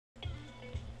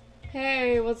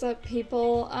Hey, what's up,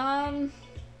 people?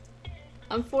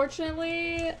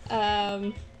 Unfortunately,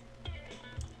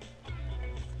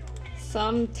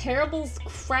 some terrible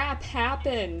crap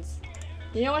happens.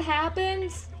 You know what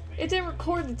happens? It didn't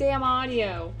record the damn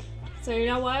audio. So you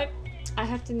know what? I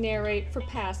have to narrate for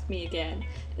past me again.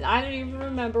 And I don't even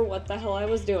remember what the hell I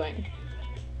was doing.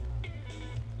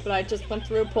 But I just went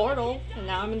through a portal, and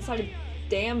now I'm inside a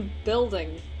damn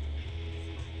building.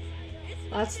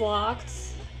 That's locked.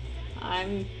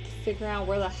 I'm figuring out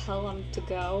where the hell I'm to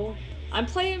go. I'm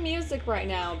playing music right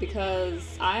now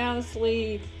because I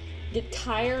honestly get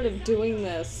tired of doing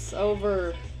this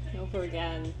over and over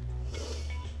again.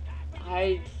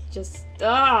 I just,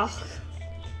 God.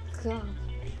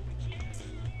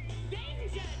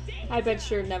 I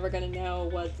bet you're never gonna know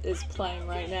what is playing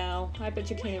right now. I bet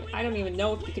you can't even, I don't even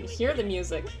know if you can hear the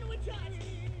music.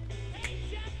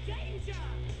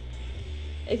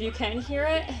 If you can hear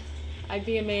it, I'd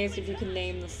be amazed if you could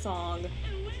name the song.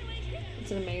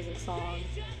 It's an amazing song.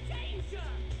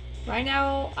 Right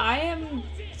now, I am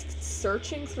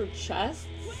searching through chests.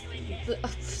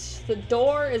 The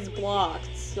door is blocked.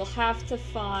 You'll have to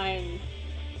find...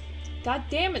 God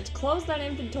damn it, close that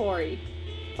inventory.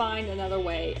 Find another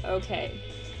way. Okay.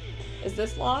 Is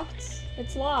this locked?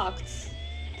 It's locked.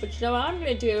 But you know what I'm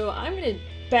gonna do? I'm gonna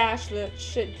bash that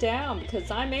shit down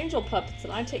because I'm Angel Puppets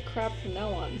and I take crap from no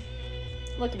one.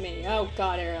 Look at me. Oh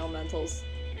god, air elementals.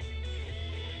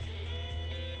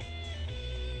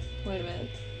 Wait a minute.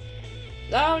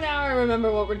 Oh, now I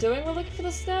remember what we're doing. We're looking for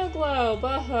the snow globe.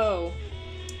 Oh,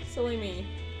 silly me.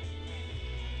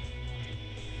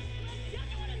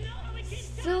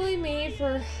 Silly me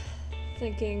for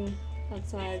thinking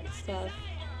outside stuff.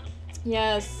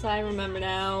 Yes, I remember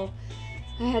now.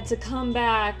 I had to come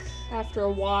back after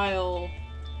a while.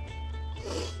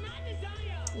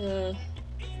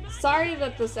 Sorry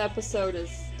that this episode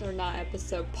is, or not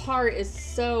episode, part is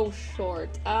so short.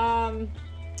 The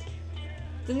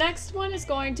next one is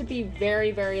going to be very,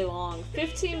 very long.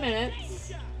 15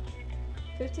 minutes.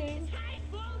 15?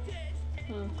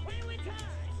 Huh.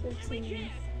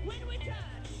 15.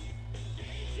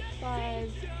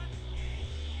 5.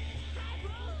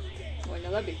 Wait,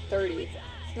 no, that'd be 30.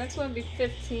 The next one would be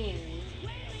 15.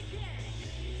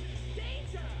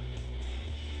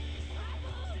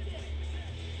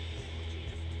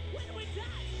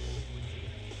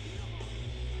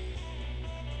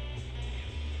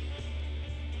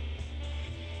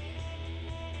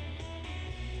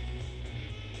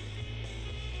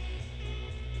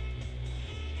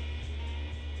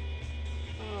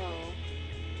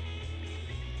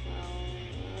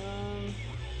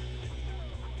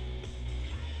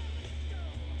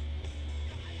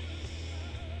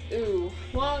 Ooh,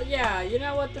 well, yeah, you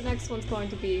know what? The next one's going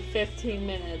to be 15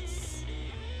 minutes.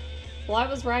 Well, I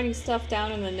was writing stuff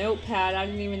down in the notepad. I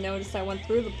didn't even notice I went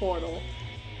through the portal.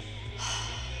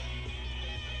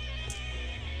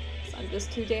 I'm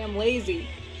just too damn lazy.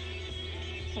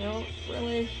 I don't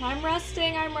really... I'm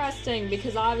resting,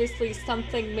 because obviously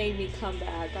something made me come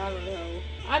back. I don't know.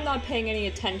 I'm not paying any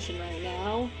attention right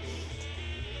now.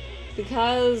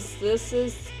 Because this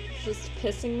is just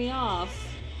pissing me off.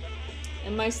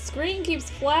 And my screen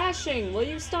keeps flashing! Will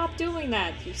you stop doing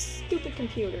that, you stupid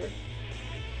computer?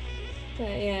 But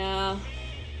yeah...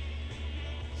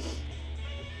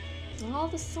 all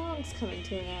the songs coming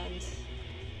to an end.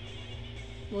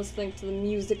 I'm listening to the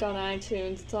music on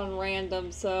iTunes, it's on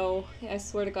random, so I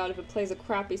swear to god if it plays a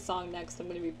crappy song next I'm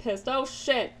gonna be pissed. Oh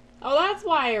shit! Oh, that's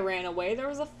why I ran away! There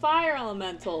was a fire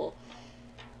elemental!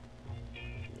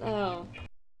 Oh.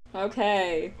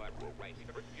 Okay.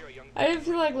 I didn't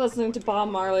feel like listening to Bob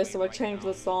Marley, so I changed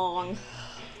the song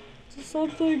to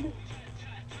something.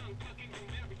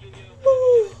 As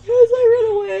I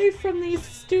ran away from these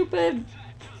stupid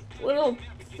little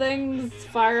things,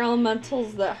 fire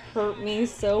elementals that hurt me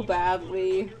so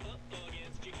badly.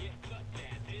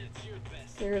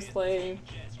 Seriously.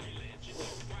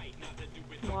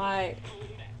 Why?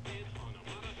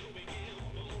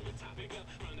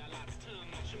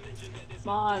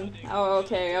 Come on. Oh,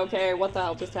 okay, what the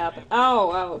hell just happened?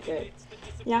 Oh, okay.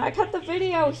 Yeah, I cut the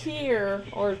video here,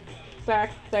 or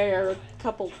back there, a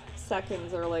couple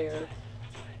seconds earlier.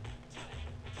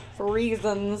 For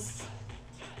reasons.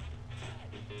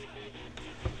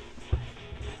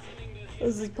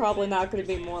 This is probably not going to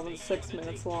be more than 6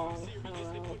 minutes long. I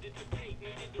don't know.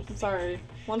 I'm sorry.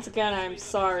 Once again, I'm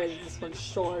sorry that this one's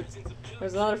short.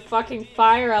 There's another fucking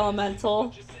fire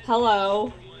elemental.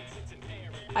 Hello.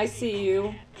 I see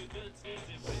you.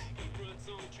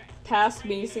 Past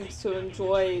me seems to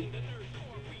enjoy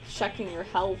checking your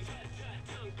health.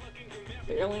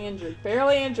 Barely injured.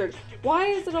 Barely injured. Why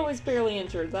is it always barely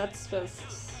injured? That's just...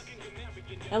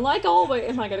 And like always...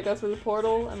 Am I gonna go through the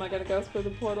portal? Am I gonna go through the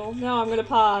portal? No, I'm gonna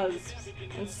pause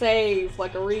and save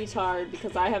like a retard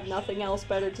because I have nothing else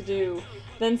better to do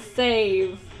than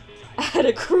save at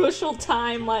a crucial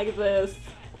time like this.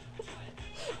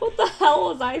 What the hell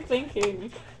was I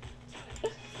thinking?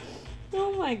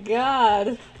 Oh my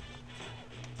god.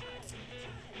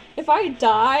 If I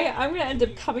die, I'm gonna end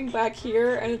up coming back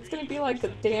here and it's gonna be like the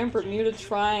damn Bermuda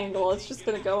Triangle. It's just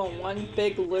gonna go in one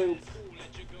big loop.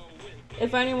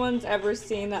 If anyone's ever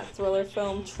seen that thriller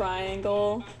film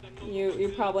Triangle,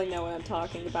 you probably know what I'm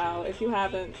talking about. If you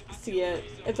haven't, see it.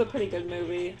 It's a pretty good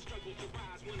movie.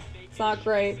 It's not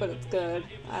great, but it's good.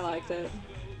 I liked it.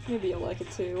 Maybe you'll like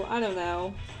it too. I don't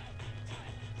know.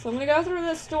 So I'm gonna go through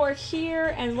this door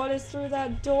here, and what is through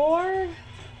that door?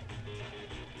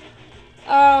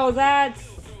 Oh, that's...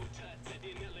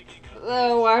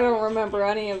 Oh, I don't remember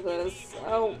any of this.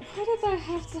 Oh, why did that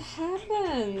have to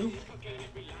happen?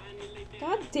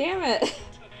 God damn it.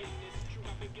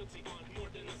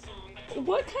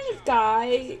 What kind of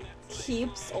guy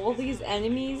keeps all these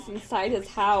enemies inside his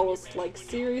house? Like,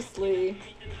 seriously.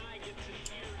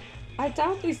 I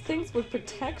doubt these things would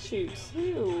protect you,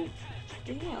 too.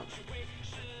 Damn.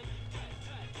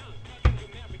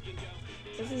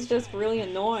 This is just really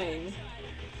annoying.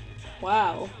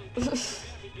 Wow.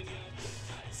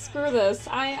 Screw this.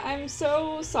 I'm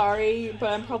so sorry,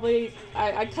 but I'm probably...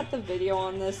 I cut the video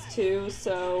on this too,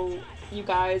 so you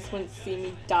guys wouldn't see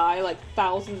me die like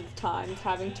thousands of times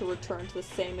having to return to the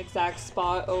same exact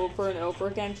spot over and over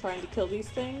again trying to kill these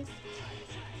things.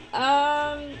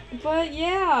 But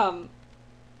yeah.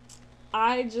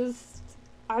 I just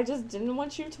didn't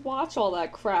want you to watch all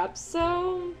that crap,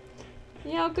 so...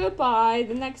 Yeah, goodbye.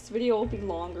 The next video will be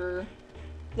longer.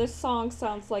 This song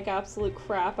sounds like absolute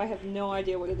crap. I have no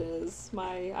idea what it is.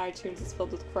 My iTunes is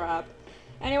filled with crap.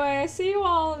 Anyway, I see you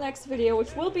all in the next video,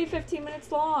 which will be 15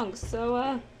 minutes long,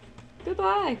 so,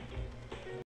 goodbye.